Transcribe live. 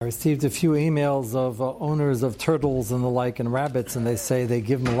I received a few emails of owners of turtles and the like and rabbits, and they say they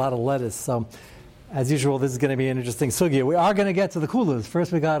give them a lot of lettuce. So, as usual, this is going to be an interesting sugya. We are going to get to the kulas.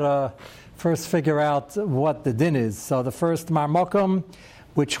 First, we got to figure out what the din is. So the first marmokum,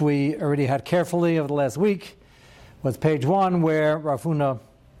 which we already had carefully over the last week, was page 1, where Rav Huna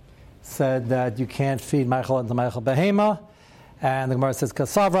said that you can't feed Meichel into Meichel Behema, and the Gemara says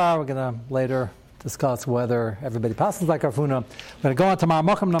kasava. We're going to later discuss whether everybody passes like Rav Huna. We're going to go on to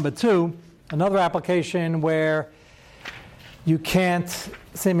marmokum number 2, another application where you can't,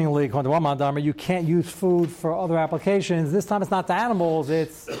 seemingly, according to one Mandamer, you can't use food for other applications. This time it's not the animals,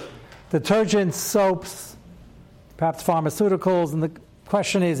 it's detergents, soaps, perhaps pharmaceuticals. And the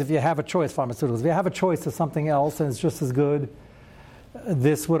question is, if you have a choice, pharmaceuticals, if you have a choice of something else and it's just as good,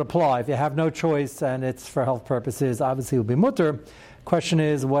 this would apply. If you have no choice and it's for health purposes, obviously it would be mutter. Question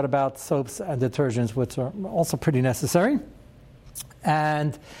is, what about soaps and detergents, which are also pretty necessary?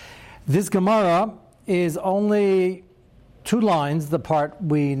 And this Gemara is only 2 lines, the part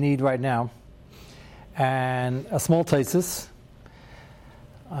we need right now, and a small thesis.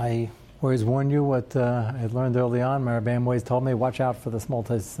 I always warn you what I learned early on. My Rebbeim always told me, watch out for the small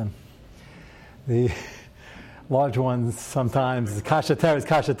thesis. And the large ones sometimes, kasha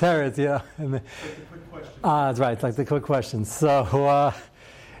teretz, yeah. And that's right, like the quick questions. So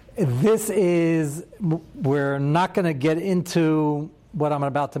we're not going to get into what I'm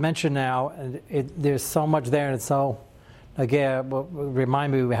about to mention now. And there's so much there, and it's so, again,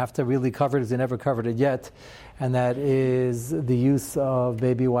 remind me, we have to really cover it, because we never covered it yet, and that is the use of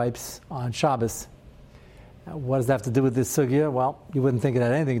baby wipes on Shabbos. What does that have to do with this sugya? Well, you wouldn't think it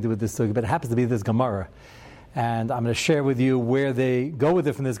had anything to do with this sugya, but it happens to be this Gemara. And I'm going to share with you where they go with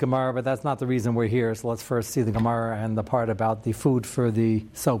it from this Gemara, but that's not the reason we're here. So let's first see the Gemara and the part about the food for the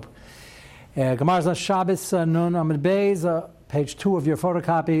soap. Gemara's on Shabbos, Nun Amud Beis, page 2 of your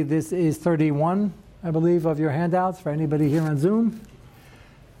photocopy. This is 31, I believe, of your handouts for anybody here on Zoom.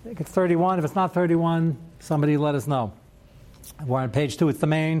 I think it's 31. If it's not 31, somebody let us know. We're on page 2. It's the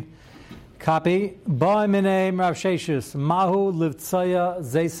main copy. Ba minei Rav Sheshus, Mahu Livtzaya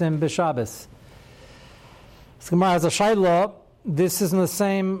Zeisim B'Shabbos. This Gemara has a shayla. This is in the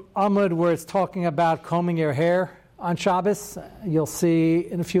same Amud where it's talking about combing your hair on Shabbos. You'll see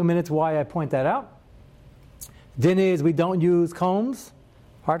in a few minutes why I point that out. Din is we don't use combs,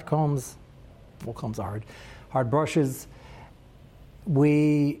 hard combs. Well, combs are hard brushes.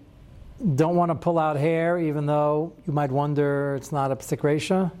 We don't want to pull out hair, even though you might wonder it's not a psik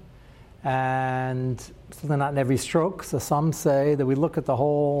resha, and certainly not in every stroke. So some say that we look at the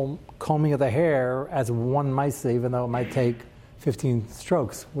whole combing of the hair as one maisa, even though it might take 15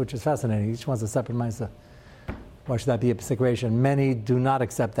 strokes, which is fascinating. Each one's a separate maisa. Why should that be a psik resha? Many do not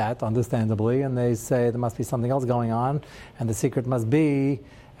accept that, understandably, and they say there must be something else going on, and the secret must be,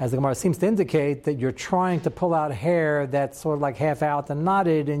 as the Gemara seems to indicate, that you're trying to pull out hair that's sort of like half out and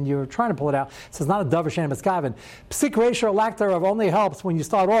knotted, and you're trying to pull it out. So it's not a davar she'ein miskavin. Psik resha or lack thereof only helps when you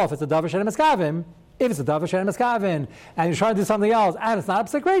start off. It's a davar she'ein miskavin. If it's a davar she'ein miskavin, and you're trying to do something else, and it's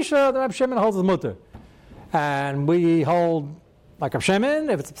not a psik resha, the Reb Shimon holds the mutter. And we hold, like Reb Shimon,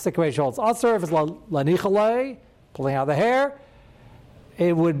 if it's a psik resha, holds aser. If it's lanichalei, pulling out the hair,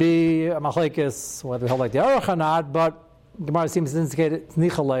 it would be a machlekes, whether we hold like the aruch or not, but Gemara seems to indicate it's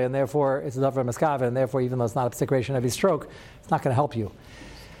nichalei, and therefore it's a davar miskavin, and therefore even though it's not a psik resha in every stroke, it's not going to help you.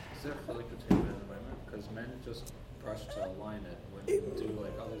 Is there a like between men and women? Because men just brush to align it when you do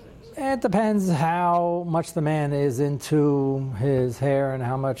like other things. It depends how much the man is into his hair and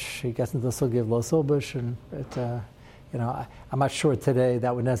how much he gets into the sugi of lo silbush, and I'm not sure today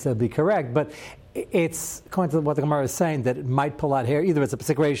that would necessarily be correct, but it's according to what the Gemara is saying that it might pull out hair. Either it's a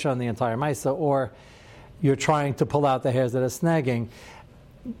psik resha on the entire maisa, or you're trying to pull out the hairs that are snagging.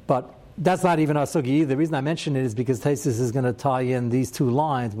 But that's not even our sugi either. The reason I mention it is because Taisus is going to tie in these 2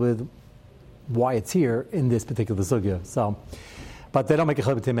 lines with why it's here in this particular sugya. So, but they don't make a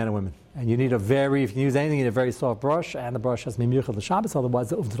chiluk between men and women. And you need if you use anything, you need a very soft brush, and the brush has to be miyuchad l'Shabbos, otherwise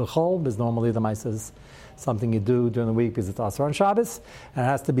the uvd l'chol, because normally the mice is something you do during the week because it's asur on Shabbos, and it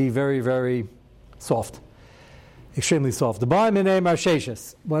has to be very, very soft. Extremely soft. The ba minei Rav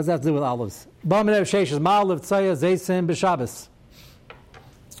Sheshus. What does that have to do with olives? Ba minei Rav Sheshus, ma livtzaya zeisim b'Shabbos.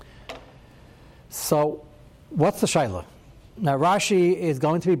 So, what's the shayla? Now, Rashi is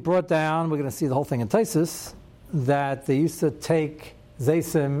going to be brought down. We're going to see the whole thing in Taisus, that they used to take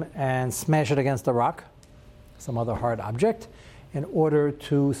zeisim and smash it against a rock, some other hard object, in order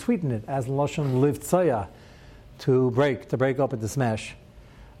to sweeten it, as lashon livtzaya, to break open, to smash.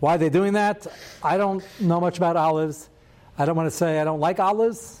 Why are they doing that? I don't know much about olives. I don't want to say I don't like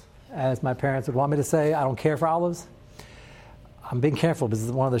olives, as my parents would want me to say. I don't care for olives. I'm being careful because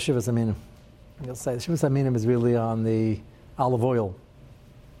it's one of the Shivas Aminim. You'll say the Shivas Aminim is really on the olive oil.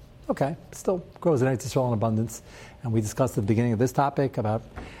 Okay, still grows in Eretz Yisrael in abundance. And we discussed at the beginning of this topic about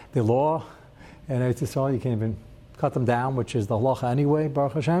the law in Eretz Yisrael. You can't even cut them down, which is the halacha anyway,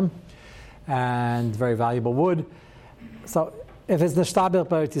 Baruch Hashem. And very valuable wood. So if it's neshtabich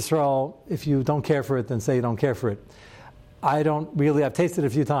by Eretz Yisrael, if you don't care for it, then say you don't care for it. I've tasted it a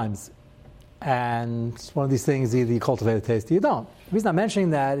few times. And it's one of these things, either you cultivate a taste or you don't. The reason I'm mentioning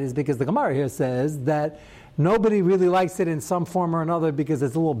that is because the Gemara here says that nobody really likes it in some form or another because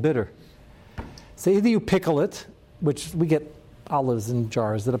it's a little bitter. So either you pickle it, which we get olives in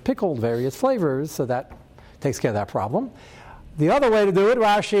jars that are pickled, various flavors, so that takes care of that problem. The other way to do it,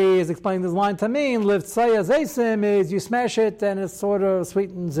 Rashi is explaining this line to me, lift sayas asim, is you smash it and it sort of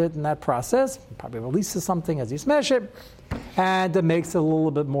sweetens it in that process. It probably releases something as you smash it, and it makes it a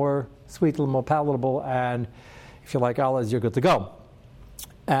little bit more sweet, a little more palatable, and if you like olives, you're good to go.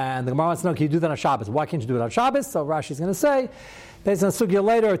 And the Gemara wants to know, can you do that on Shabbos? Why can't you do it on Shabbos? So Rashi is going to say, based on Sugya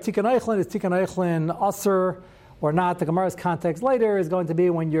later, Tikkun Eichlin, is Tikkun Eichlin Aser or not? The Gemara's context later is going to be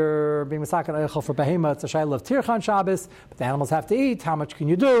when you're being Masakan Eichel for Behema, it's a Shayla of Tirchan Shabbos, but the animals have to eat, how much can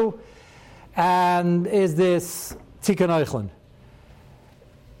you do? And is this Tikkun Eichlin?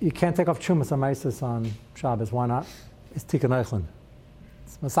 You can't take off Chumas and Maisis on Shabbos, why not? It's Tikkun Eichlin.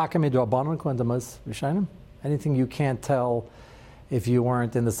 It's Masakim Midrabanan, Kwendamas, Rishonim. Anything you can't tell if you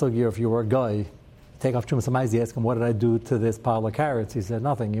weren't in the Sugya or if you were a guy, take off Chumas and Maisis, you ask him, what did I do to this pile of carrots? He said,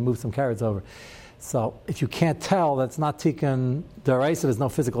 nothing, you moved some carrots over. So if you can't tell, that's not Tikkun D'Oraisa, there's no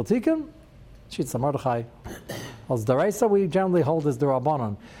physical Tikkun. Shitza Mordechai. As D'Oraisa, we generally hold as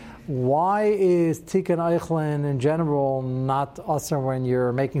D'Rabbanan. Why is Tikkun Eichlin in general not usher when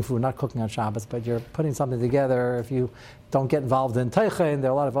you're making food, not cooking on Shabbos, but you're putting something together? If you don't get involved in Teichen,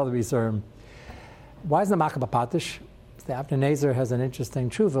 there are a lot of other reasons. Why isn't it Makah B'Patish? The Abner Nezer has an interesting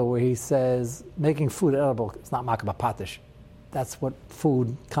tshuva where he says making food edible, it's not Makah B'Patish. That's what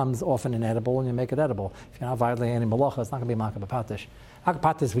food comes often inedible, and you make it edible. If you're not violating any malacha, it's not going to be Makah B'Patish. Makah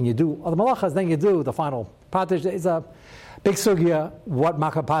B'Patish, when you do other malachas, then you do the final Patish. Is a big sugya what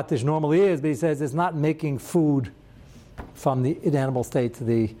Makah B'Patish normally is, but he says it's not making food from the inedible state to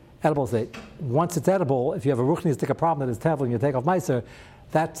the edible state. Once it's edible, if you have a ruchnistic problem that is tevel and you take off meiser,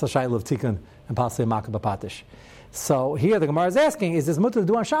 that's a shayla of tikkun and possibly Makah B'Patish. So here the Gemara is asking, is this mutter to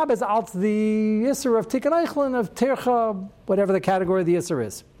do on Shabbos out the Yisr of Tikkun Eichlin, of Tircha, whatever the category of the Yisr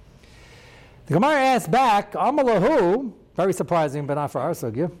is? The Gemara asks back, Amalahu, very surprising, but not for our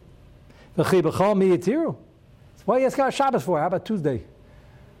sugya, V'chi b'chol mi yitiru. What are you asking about Shabbos for? How about Tuesday?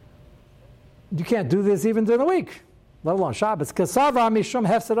 You can't do this even during the week, let alone Shabbos. Kasavra mishum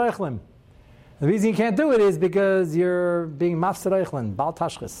hefsed Eichlin. The reason you can't do it is because you're being mafsed Eichlin, Bal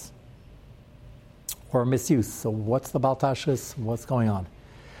Tashchis, or misuse. So what's the Bal Tashchis? What's going on?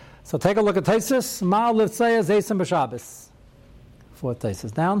 So take a look at Taisus. Ma'al Livtzaya Zaysim B'Shabbos. 4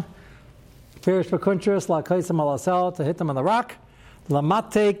 Taisus down. Firish B'Kuntris La Kaisim Alasel, to hit them on the rock.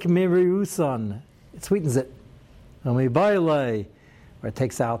 Lamatek Miriuson. It sweetens it. Ibayle, where it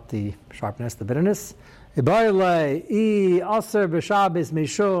takes out the sharpness, the bitterness. Ibayle I Aser B'Shabbos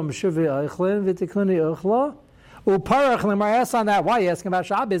Mishum Shuvi Eichlin V'Tikuni Eichla. Uparach l'maras on that. Why are you asking about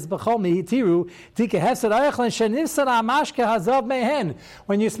Shabbos? B'chol mihitiru tika hefsed eichlin shenifsad amashke hazav mehen.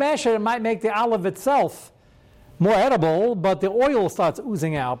 When you smash it, it might make the olive itself more edible, but the oil starts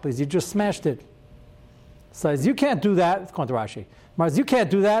oozing out because you just smashed it. Says you can't do that. It's according to Rashi. Mars, you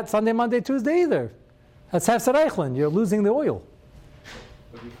can't do that Sunday, Monday, Tuesday either. That's hefsed eichlin. You're losing the oil.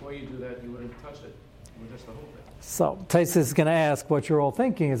 But before you do that, you wouldn't touch it. You would just hold it. So Taisus is going to ask what you're all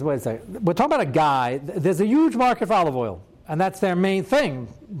thinking is, wait a second, we're talking about a guy, there's a huge market for olive oil, and that's their main thing.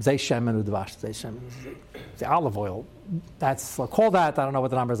 Zay shemen udvash, zay shemen, the olive oil. That's, call that, I don't know what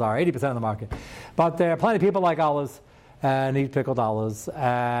the numbers are, 80% of the market. But there are plenty of people like olives and eat pickled olives,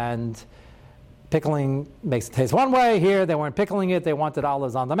 and pickling makes it taste one way. Here they weren't pickling it, they wanted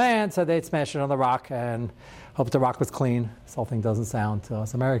olives on demand, so they'd smash it on the rock and hope the rock was clean. This whole thing doesn't sound to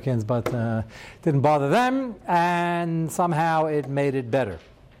us Americans, but didn't bother them, and somehow it made it better.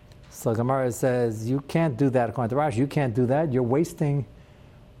 So Gemara says, you can't do that according to Rashi. You can't do that. You're wasting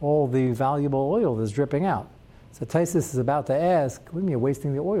all the valuable oil that's dripping out. So Taisus is about to ask, what do you mean you're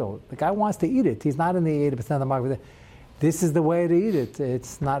wasting the oil? The guy wants to eat it. He's not in the 80% of the market. This is the way to eat it.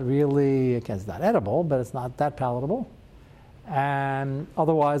 It's not really, it's not edible, but it's not that palatable. And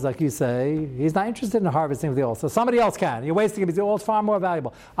otherwise, like you say, he's not interested in harvesting the oil. So somebody else can. You're wasting it because the oil is far more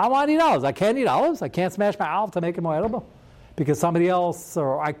valuable. I want to eat olives. I can't eat olives. I can't smash my olive to make it more edible because somebody else,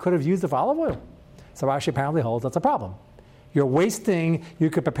 or I could have used it for olive oil. So Rashi apparently holds that's a problem. You're wasting, you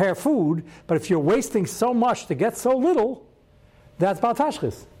could prepare food, but if you're wasting so much to get so little, That's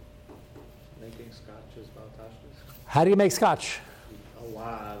baltashchis. Making scotch is baltashchis. How do you make scotch? A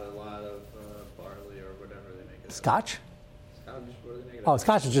lot of barley or whatever they make it. Scotch? Scotch, what do they make it? Oh,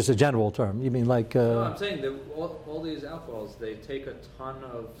 scotch is just a general term. You mean like... No, I'm saying that all these alcohols, they take a ton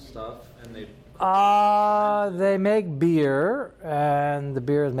of stuff and they... They make beer, and the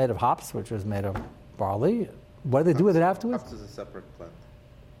beer is made of hops, which is made of barley. What do they do with it afterwards? Hops is a separate plant.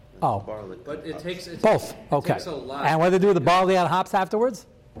 Oh. Barley But it hops. takes... Both. Okay. Takes a lot. And what do they do with the barley and hops afterwards?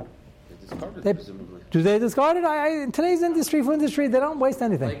 They discard it, They- presumably. Do they discard it? In today's industry, food industry, they don't waste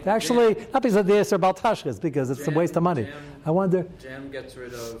anything. Like Actually, jam. not because of this or baltashkas, because it's a waste of money. I wonder. Jam gets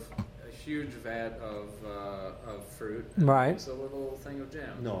rid of a huge vat of fruit. Right. It's a little thing of jam.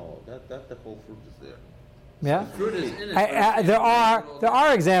 No, that the whole fruit is there. Yeah. Fruit is in it. but it's There little-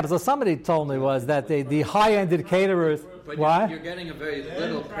 are examples. Somebody told me was that the high-ended caterers. But Why? you're getting a very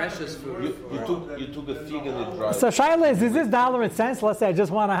little precious food. You took a fig and it dried. So Shaila is this dollar and cents? Let's say I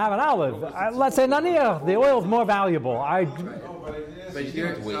just want to have an olive. Let's say nania, the oil is more valuable. But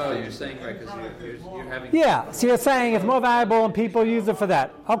you're saying right because you're having. Yeah, so you're saying it's more valuable and people use it for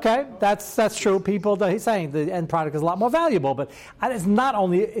that. Okay, that's true. He's saying the end product is a lot more valuable, but it's not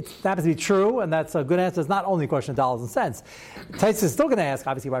only, it happens to be true, and that's a good answer. It's not only a question of dollars and cents. Taisa is still going to ask,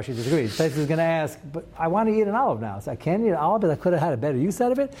 obviously Rashi disagrees. Taisa is going to ask, but I want to eat an olive now. So I can't eat an olive, but I could have had a better use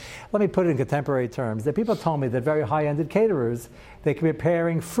out of it. Let me put it in contemporary terms. The people told me that very high-ended caterers, they can be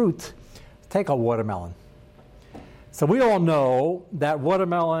preparing fruit. Take a watermelon. So we all know that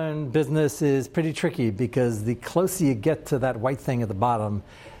watermelon business is pretty tricky because the closer you get to that white thing at the bottom,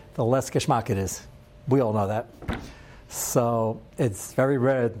 the less geschmack it is. We all know that. So it's very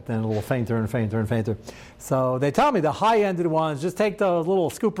red, then a little fainter and fainter and fainter. So they tell me the high-ended ones, just take those little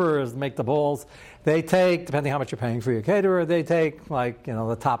scoopers, make the balls. They take, depending how much you're paying for your caterer, they take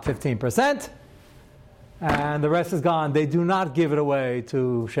the top 15%, and the rest is gone. They do not give it away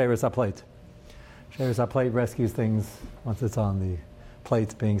to Shevis HaPlate. Shevis HaPlate rescues things once it's on the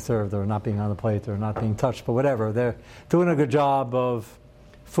plate being served or not being on the plate or not being touched, but whatever. They're doing a good job of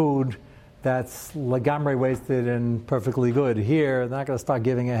food that's legamre wasted and perfectly good. Here, they're not going to start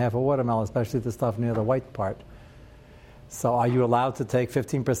giving a half a watermelon, especially the stuff near the white part. So are you allowed to take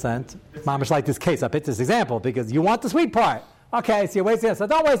 15%? Mamish like this case. I picked this example because you want the sweet part. Okay, so you're wasting it. So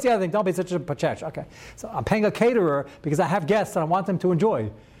don't waste the other thing. Don't be such a pachech. Okay. So I'm paying a caterer because I have guests and I want them to enjoy.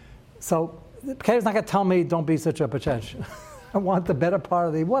 So the caterer's not going to tell me, don't be such a pachech. I want the better part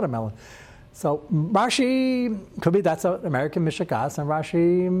of the watermelon. So Rashi, could be that's an American mishakas, and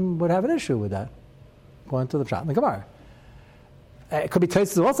Rashi would have an issue with that, going to the shot in the Gemara. It could be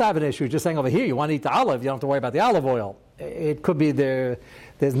Tosfos also have an issue, just saying over here, you want to eat the olive, you don't have to worry about the olive oil. It could be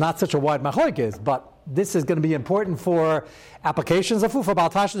there's not such a wide machlokes, but this is going to be important for applications of food, for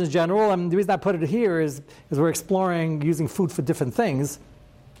baltashas in general, and the reason I put it here is we're exploring using food for different things.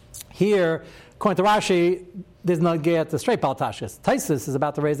 Here, according to Rashi, there's no get the straight baltashas. Tosfos is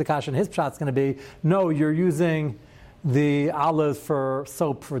about to raise the kasha, and his shot's going to be, no, you're using the olive for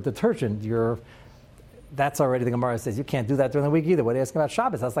soap, for detergent. That's already the Gemara says you can't do that during the week either. What are you asking about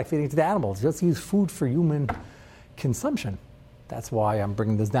Shabbos? That's like feeding to the animals. Just use food for human consumption. That's why I'm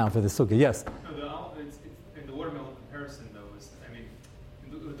bringing this down for the sukkah. Yes? No, it's in the watermelon comparison, though,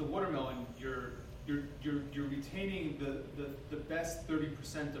 with the watermelon, you're retaining the best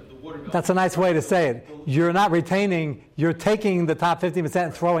 30% of the watermelon. That's a nice way to say it. You're not retaining, you're taking the top 15%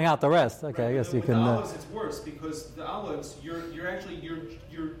 and throwing out the rest. Okay, I guess you can... With the olives, it's worse, because the olives, you're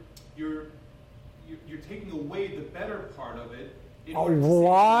taking away the better part of it.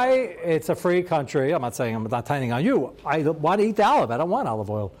 Why? It's a free country. I'm not saying I'm not timing on you. I want to eat the olive. I don't want olive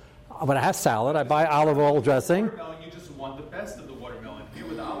oil. When I have salad, I buy olive oil dressing. Watermelon, you just want the best of the watermelon. Here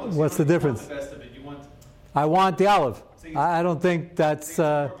with the olives, What's the difference? Want the best of it. You want... I want the olive. I don't think that's...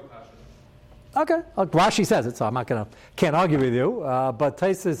 Okay. Rashi says it, so I'm not can't argue with you. But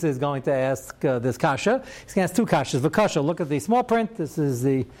Tosfos is going to ask this kasha. He's going to ask two kashas. The kasha, look at the small print. This is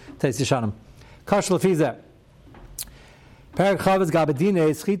the Tosfos Shanim. Kasha lefizeh. If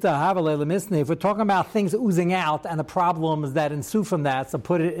we're talking about things oozing out and the problems that ensue from that, so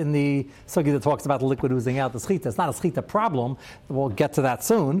put it in the sugi that talks about the liquid oozing out, the schita. It's not a schita problem. We'll get to that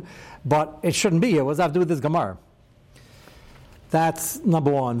soon. But it shouldn't be here. What does that have to do with this Gemara? That's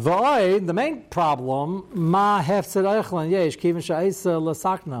number one. The main problem, this is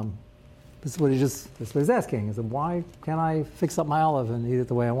what he's asking. He said, why can't I fix up my olive and eat it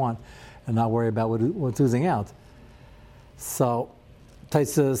the way I want and not worry about what's oozing out? So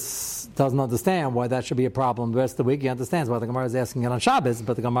Tosfos doesn't understand why that should be a problem the rest of the week. He understands why the Gemara is asking it on Shabbos,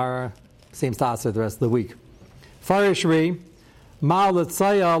 but the Gemara seems to answer the rest of the week. Farishri,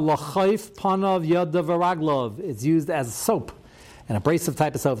 it's used as soap. an abrasive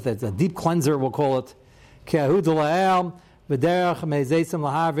type of soap. That's a deep cleanser, we'll call it. And we know from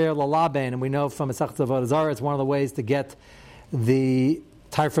Masechet Avodah Zarah, it's one of the ways to get the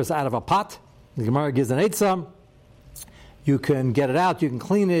typhus out of a pot. The Gemara gives an eitzah. You can get it out, you can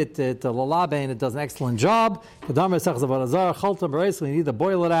clean it. The lalabein, it does an excellent job. You need to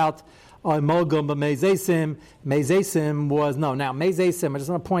boil it out. Mezesim was, no. Now, mezesim, I just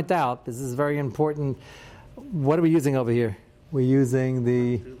want to point out, this is very important. What are we using over here? We're using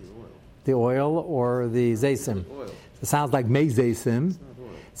the oil or the zesim. It sounds like mezesim.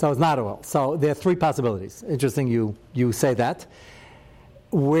 So it's not oil. So there are three possibilities. Interesting you say that.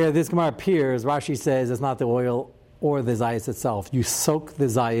 Where this Gemara appears, Rashi says it's not the oil or the zayis itself. You soak the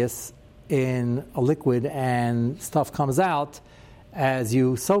zayis in a liquid and stuff comes out as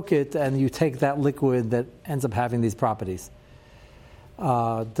you soak it, and you take that liquid that ends up having these properties.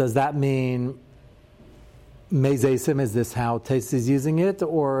 Does that mean mezesim, is this how Tais is using it,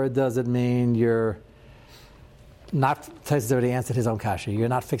 or does it mean you're not, Tais has already answered his own kasha, you're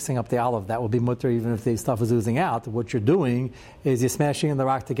not fixing up the olive, that will be mutter even if the stuff is oozing out. What you're doing is you're smashing in the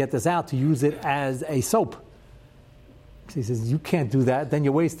rock to get this out, to use it as a soap. So he says, you can't do that, then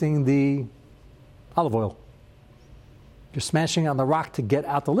you're wasting the olive oil. You're smashing on the rock to get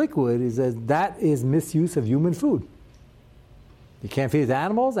out the liquid. He says, that is misuse of human food. You can't feed the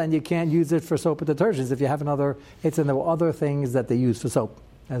animals, and you can't use it for soap and detergents if you have another. And there were other things that they use for soap,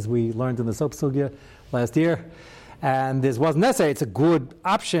 as we learned in the soap sugya last year. And this wasn't necessary. It's a good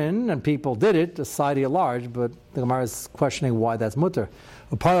option, and people did it, society at large, but the Gemara is questioning why that's mutter.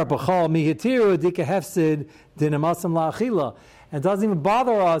 It doesn't even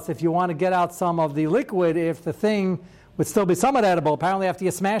bother us if you want to get out some of the liquid, if the thing would still be somewhat edible. Apparently after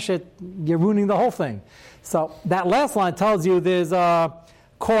you smash it, you're ruining the whole thing. So that last line tells you there's a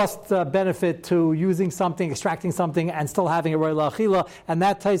cost benefit to using something, extracting something, and still having a roy la'achila, and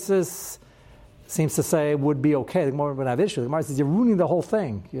that Taisus seems to say would be okay. The Gemara would have issue. The Gemara says you're ruining the whole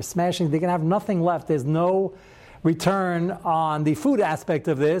thing. You're smashing, they're going to have nothing left. There's no return on the food aspect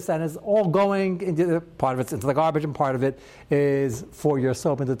of this, and it's all going into, part of it's into the garbage, and part of it is for your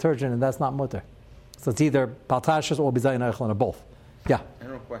soap and detergent, and that's not mutter. So it's either paltashas or bizayin eichlin or both. Yeah? I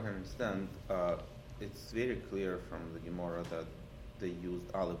don't quite understand. It's very clear from the Gemara that they used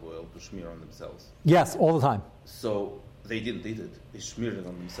olive oil to smear on themselves. Yes, all the time. So they didn't eat it. They smeared it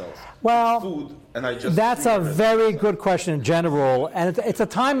on themselves. Well, food, and I just that's a very good question in general, and it's a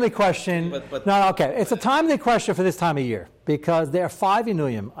timely question. It's a timely question for this time of year, because there are 5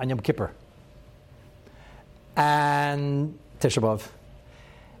 Inuyim on Yom Kippur and Tisha B'Av.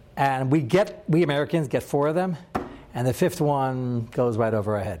 And we Americans get 4 of them, and the 5th one goes right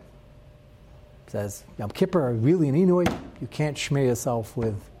over our head. It says, Yom Kippur, really an Inuit, you can't smear yourself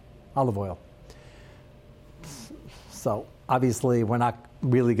with olive oil. So obviously we're not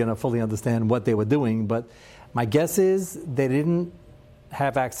really going to fully understand what they were doing, but my guess is they didn't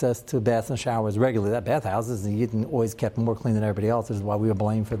have access to baths and showers regularly. That bathhouses, and Yidden always kept more clean than everybody else. This is why we were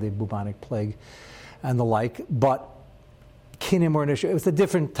blamed for the bubonic plague and the like. But kinim were an issue. It was a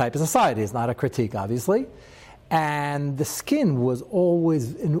different type of society. It's not a critique, obviously. And the skin was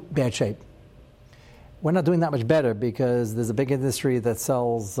always in bad shape. We're not doing that much better because there's a big industry that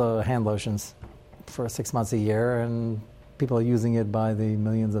sells hand lotions for 6 months a year, and people are using it by the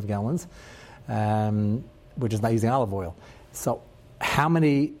millions of gallons, which is not using olive oil. So how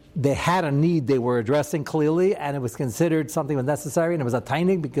many, they had a need they were addressing clearly, and it was considered something was necessary, and it was a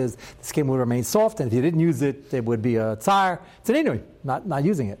tiny because the skin would remain soft, and if you didn't use it, there would be a tsar. It's an Inuit, not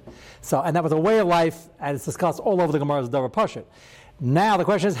using it. So, and that was a way of life, and it's discussed all over the Gemara's Davar Pashut. Now the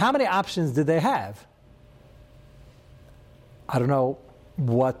question is, how many options did they have? I don't know.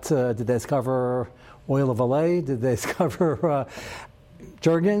 What did they discover? Oil of Olay? Did they discover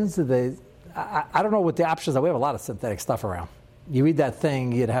Jergens? Did they? I don't know what the options are. We have a lot of synthetic stuff around. You read that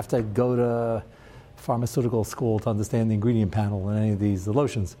thing, you'd have to go to pharmaceutical school to understand the ingredient panel in any of these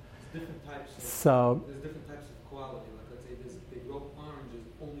lotions. There's different types. There's different types of quality. Like let's say they grow oranges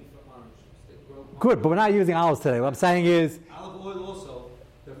only for oranges. They grow good, but we're not using olives today. What I'm saying is olive oil also.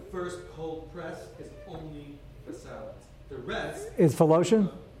 The first cold press is only for salads. The rest is for lotion.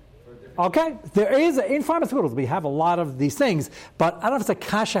 Okay, there is, in pharmaceuticals, we have a lot of these things, but I don't know if it's a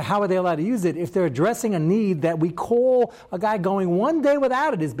kasha, how are they allowed to use it? If they're addressing a need that we call a guy going one day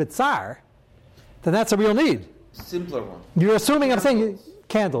without it is bitzar, then that's a real need. Simpler one. You're assuming, Candles. I'm saying,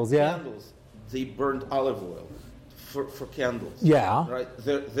 candles, yeah? Candles. They burned olive oil. for candles. Yeah. Right.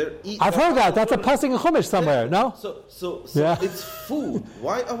 I've heard that. That's a pasuk in Chumash somewhere. No. So Yeah. it's food.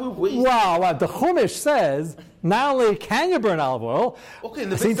 Why are we wasting? Wow, the Chumash says not only can you burn olive oil, Okay,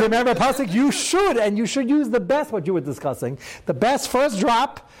 I seem to remember pasuk, you should, and you should use the best. What you were discussing, the best first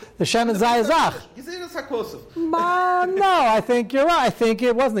drop, the Shemen Zayazach. No, I think you're right. I think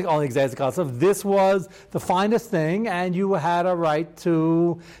it wasn't the only Zayazach. This was the finest thing, and you had a right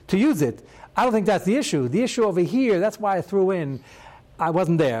to use it. I don't think that's the issue. The issue over here, that's why I threw in, I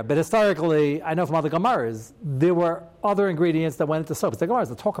wasn't there, but historically, I know from other Gemaras, there were other ingredients that went into soaps. The Gemaras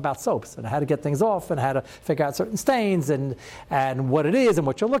that talk about soaps and how to get things off and how to figure out certain stains and what it is and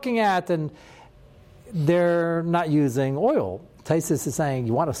what you're looking at, and they're not using oil. Taisus is saying,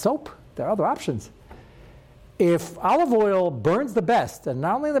 you want a soap? There are other options. If olive oil burns the best, and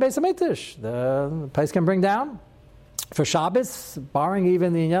not only in the Beis HaMikdash, the place can bring down, for Shabbos, barring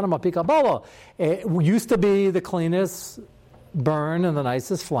even the Inyanim of Pikabala, it used to be the cleanest burn and the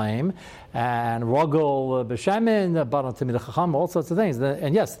nicest flame, and Rogel B'Shemin, Baron Tamid Chacham, all sorts of things.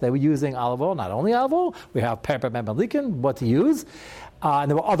 And yes, they were using olive oil, not only olive oil, we have peppermint malikin, what to use, and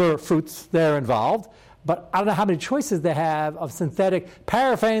there were other fruits there involved. But I don't know how many choices they have of synthetic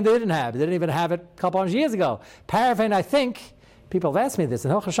paraffin they didn't have. They didn't even have it a couple hundred years ago. Paraffin, I think, people have asked me this,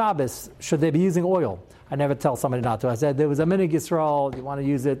 in Hilchos Shabbos, should they be using oil? I never tell somebody not to. I said, there was a minig Yisrael, you want to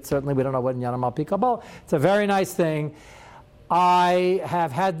use it, certainly we don't know what in Yanam Al-Pikabal. It's a very nice thing. I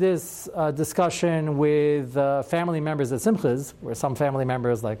have had this discussion with family members at Simchas, where some family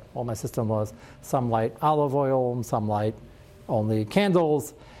members, like all my sister-in-laws, some light olive oil, some light only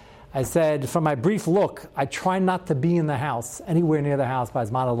candles. I said, from my brief look, I try not to be in the house, anywhere near the house by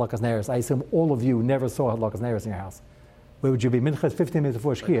Zman Hadlakas Neiros. I assume all of you never saw Hadlakas Neiros in your house. Where would you be? Mincha 15 minutes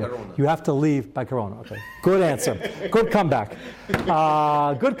before Shkia. You have to leave by Corona. Okay. Good answer. Good comeback.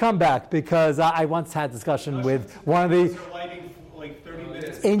 Good comeback, because I once had discussion with one of the... Like 30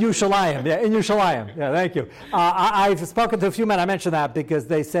 minutes. In Yerushalayim. Yeah, in Yerushalayim. Yeah, thank you. I've spoken to a few men. I mentioned that because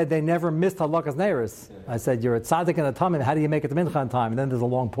they said they never missed Hadlakas Neiros. I said, you're a tzaddik and a tamim. How do you make it to Mincha on time? And then there's a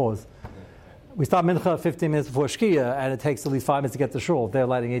long pause. We start Mincha 15 minutes before Shkia, and it takes at least 5 minutes to get to shul. They're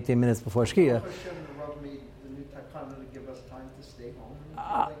lighting 18 minutes before Shkia.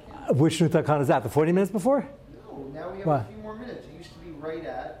 Which new takana is that? The 40 minutes before? No, now we have What? a few more minutes. It used to be right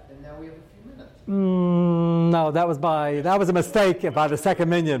at, and now we have a few minutes. No, that was a mistake by the second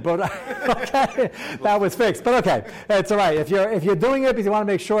minion. But okay, that was fixed. But okay, it's all right. If you're doing it because you want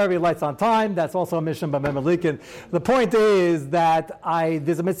to make sure every light's on time, that's also a mission by Memelikin. The point is that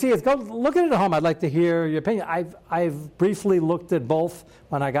there's a Messias. Go look at it at home. I'd like to hear your opinion. I've briefly looked at both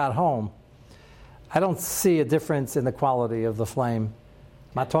when I got home. I don't see a difference in the quality of the flame.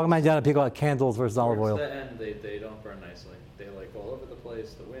 I'm not talking about people like candles versus olive oil. Towards the end, they don't burn nicely. They like all over the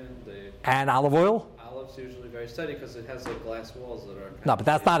place. The wind. And olive oil? Olive's usually very steady because it has like glass walls that are. No, but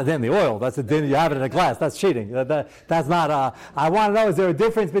that's not in the oil. That's a din. You have it in a glass. That's cheating. That's not. I want to know, is there a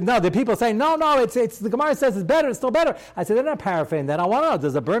difference? But no, the people say no. It's the Gemara says it's better. It's still better. I said they're not paraffin. Then I want to know,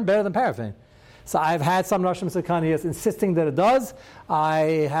 does it burn better than paraffin? So I've had some Rosh Hashanah insisting that it does.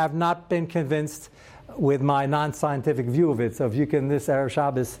 I have not been convinced with my non-scientific view of it. So if you can, this Erev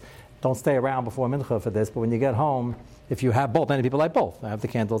Shabbos, don't stay around before Mincha for this, but when you get home, if you have both, many people like both. I have the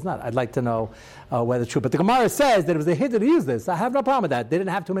candles, not. I'd like to know whether it's true. But the Gemara says that it was a hidden to use this. I have no problem with that. They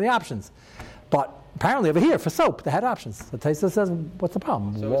didn't have too many options. But apparently over here, for soap, they had options. The Taisa says, what's the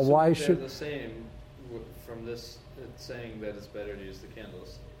problem? So Why they're should... the same from this, it's saying that it's better to use the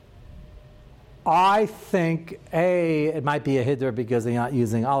candles. I think, it might be a hiddur because they're not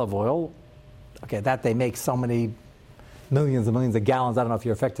using olive oil. Okay, that they make so many millions and millions of gallons. I don't know if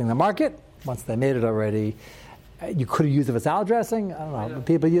you're affecting the market. Once they made it already, you could have used it for salad dressing. I don't know. But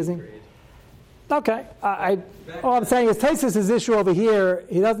people using. Okay, all I'm saying is Taisus' issue over here.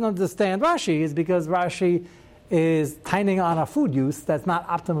 He doesn't understand Rashi is because Rashi is tining on a food use that's not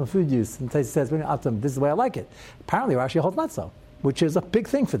optimum food use. And Taisus says, optimum. This is the way I like it. Apparently, Rashi holds not so, which is a big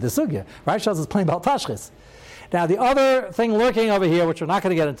thing for the sugya. Rashi tells us plain about tashchis. Now, the other thing lurking over here, which we're not going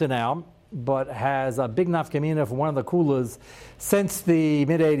to get into now, but has a big nafkamina for one of the coolers since the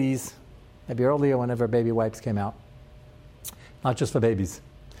mid-'80s, maybe earlier whenever baby wipes came out. Not just for babies.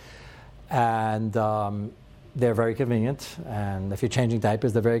 And they're very convenient. And if you're changing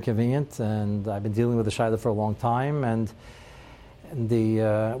diapers, they're very convenient. And I've been dealing with the shayla for a long time. And when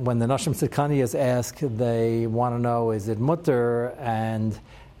the Nashim Sikhaniyas ask, they want to know, is it mutter? And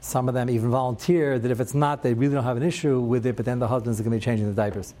some of them even volunteer that if it's not, they really don't have an issue with it, but then the husbands are going to be changing the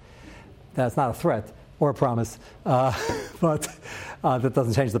diapers. That's not a threat or a promise, but that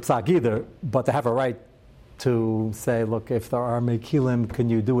doesn't change the psak either. But they have a right to say, look, if there are mekilim, can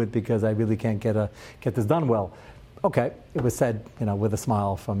you do it because I really can't get this done well. Okay, it was said, with a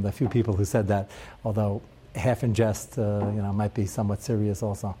smile from the few people who said that, although half in jest, might be somewhat serious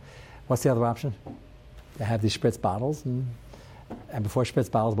also. What's the other option? They have these spritz bottles, and before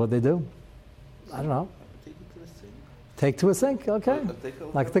spritz bottles, what do? I don't know. Take it to the sink. Take to a sink, okay.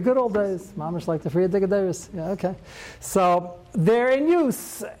 Like the good old days. Mamish like the free digadeiros. Yeah, okay. So they're in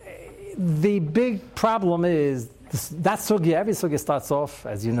use. The big problem is that sugya, every sugya starts off,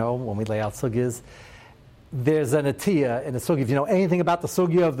 as you know, when we lay out sugyas, there's an atiyah in the sugya. If you know anything about the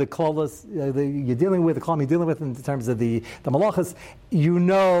sugya of the klolas you're dealing with, the kolam you're dealing with in terms of the malachas, you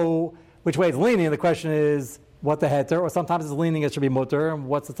know which way it's leaning. The question is, what the heter, or sometimes it's leaning it should be mutter, and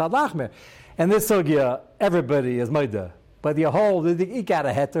what's the tzad lachmer. And this sugya, everybody is maida. But the whole, the ik out a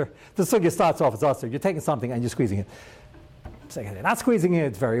heter, the sugya starts off as usher. You're taking something and you're squeezing it. You're not squeezing it,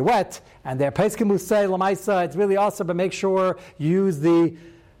 it's very wet. And their peskim will say, lamaisa, it's really usher, but make sure you use the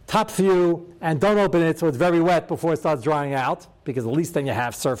top few and don't open it so it's very wet before it starts drying out, because at least then you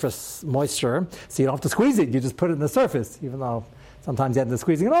have surface moisture, so you don't have to squeeze it, you just put it in the surface, even though sometimes you end up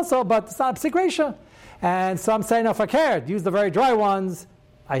squeezing it also, but it's not a psikresha. And some say, no, if I care, use the very dry ones.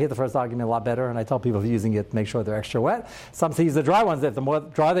 I hear the first argument a lot better, and I tell people if you're using it, make sure they're extra wet. Some say use the dry ones. If the more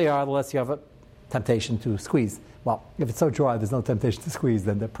dry they are, the less you have a temptation to squeeze. Well, if it's so dry, there's no temptation to squeeze,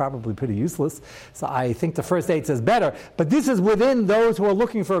 then they're probably pretty useless. So I think the first 8 says better. But this is within those who are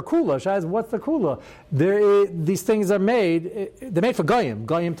looking for a kula. Shaz, what's the kula? These things are made, they're made for goyim.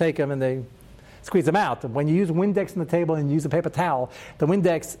 Goyim take them and they squeeze them out. And when you use Windex on the table and you use a paper towel, the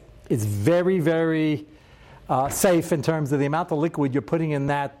Windex is very, very safe in terms of the amount of liquid you're putting in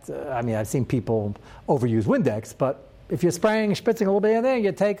that. I've seen people overuse Windex, but if you're spritzing a little bit in there,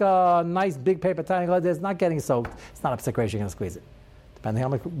 you take a nice big paper towel, it's not getting soaked, it's not a psikresha, you're going to squeeze it. Depending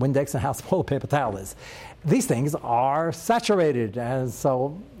on how much Windex and how small a paper towel is. These things are saturated, and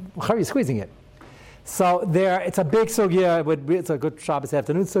so how are you squeezing it? So it's a big sugya. It's a good Shabbos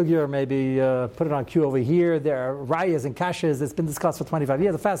afternoon sugya, or maybe put it on cue over here. There are rayas and kashas. It's been discussed for 25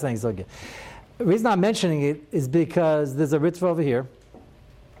 years. A fascinating sugya. The reason I'm mentioning it is because there's a ritva over here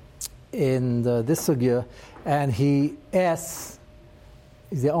in this sugya, and he asks,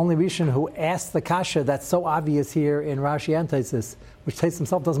 he's the only Rishon who asks the kasha that's so obvious here in Rashi and Taisus, which Taisus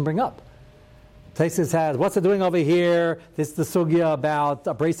himself doesn't bring up. Taisus has, what's it doing over here? This is the sugya about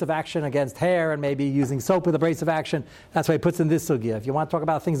abrasive action against hair and maybe using soap with abrasive action. That's why he puts in this sugya. If you want to talk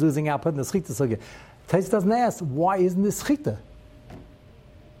about things losing out, put in the schita sugya. Taisus doesn't ask, why isn't this schita?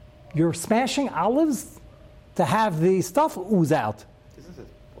 You're smashing olives to have the stuff ooze out. Isn't it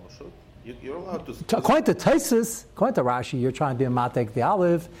bullshit? You're allowed to... According to Taisus, according to Rashi, you're trying to be a matek the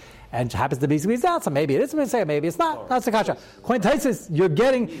olive, and it happens to be squeezed out, so maybe it is mezeh, maybe it's not. That's the kasha. According to Taisus, you're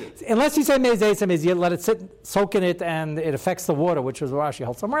getting, unless you say mezeh, you let it soak in it, and it affects the water, which is what Rashi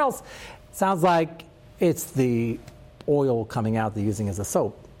holds somewhere else. Sounds like it's the oil coming out they're using as a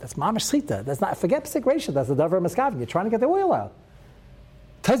soap. That's mamash schita. That's not, forget psikresha, that's the davar miskavim. You're trying to get the oil out.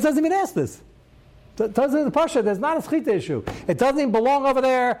 Taisus doesn't even ask this. Taisus in the Pasha, there's not a schita issue. It doesn't even belong over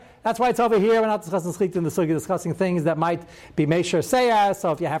there. That's why it's over here. We're not discussing schita in the sugi, discussing things that might be meisher seyas.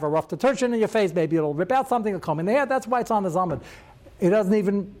 So if you have a rough detergent in your face, maybe it'll rip out something, it'll come in there. That's why it's on the zamad. It doesn't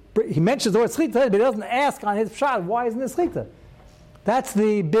even, he mentions the word schita, but he doesn't ask on his pshat, why isn't this schita? That's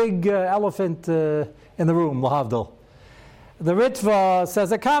the big elephant in the room, lahavdil. The Ritva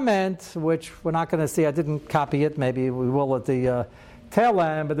says a comment, which we're not going to see. I didn't copy it. Maybe we will at the tail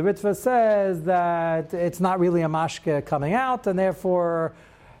end. But the Ritva says that it's not really a mashke coming out, and therefore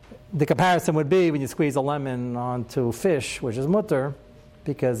the comparison would be when you squeeze a lemon onto fish, which is mutter,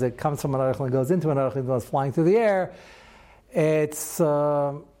 because it comes from an eichel and goes into an eichel and goes flying through the air. It's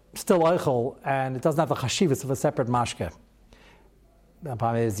still eichel, and it doesn't have the chashivas of a separate mashke. The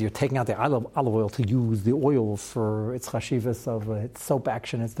problem is you're taking out the olive oil to use the oil for its chashivas of its soap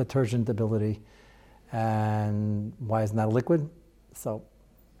action, its detergent ability. And why isn't that a liquid? So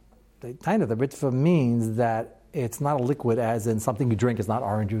the Ritva means that it's not a liquid as in something you drink. It's not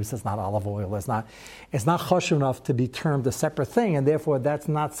orange juice, it's not olive oil, it's not chashuv enough to be termed a separate thing, and therefore that's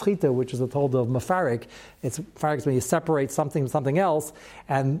not schita, which is a told of mafarik. It's mafarik is when you separate something from something else,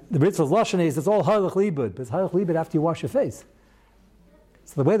 and the Ritva's lashon is it's all halach libud, but it's halach libud after you wash your face.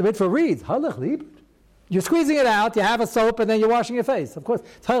 So the way the Ritva reads, halach libud, you're squeezing it out, you have a soap, and then you're washing your face. Of course,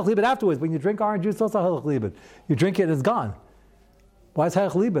 it's halach libud afterwards. When you drink orange juice, it's also halach libud. You drink it, it's gone. Why does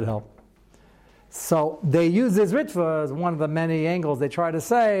halach libud help? So they use this Ritva as one of the many angles. They try to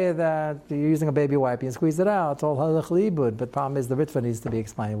say that you're using a baby wipe, you squeeze it out, it's all halach libud. But the problem is the Ritva needs to be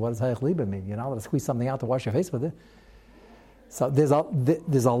explained. What does halach libud mean? You're not allowed to squeeze something out to wash your face with it. So there's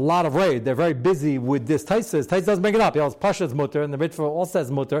a lot of raid. They're very busy with this. Taisus doesn't bring it up. He goes Pasha's mutter, and the Ritva also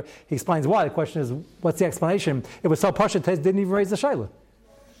says mutter. He explains why. The question is, what's the explanation? It was so Pasha, Tais didn't even raise the shayla.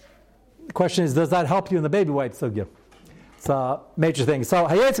 The question is, does that help you in the baby wipe sugya? It's a major thing. So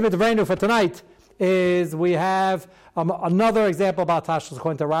Hayetzim B'Tavreinu for tonight is we have another example about Tashlis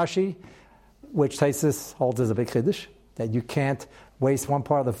according to Rashi, which Taisus holds as a big chiddush, that you can't waste one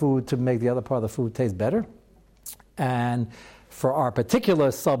part of the food to make the other part of the food taste better. And for our particular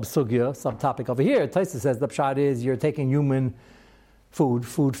subtopic over here, Taisus says the pshat is you're taking human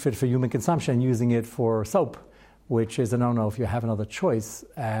food fit for human consumption, using it for soap, which is a no-no if you have another choice,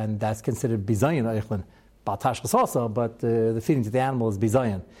 and that's considered bizayin eichlin. Batashkas also, but the feeding to the animal is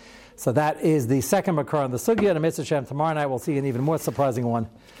bizayin. So that is the second makar on the sugya, and Mitzvah Shem tomorrow night we'll see an even more surprising one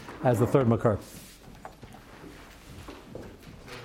as the third makar.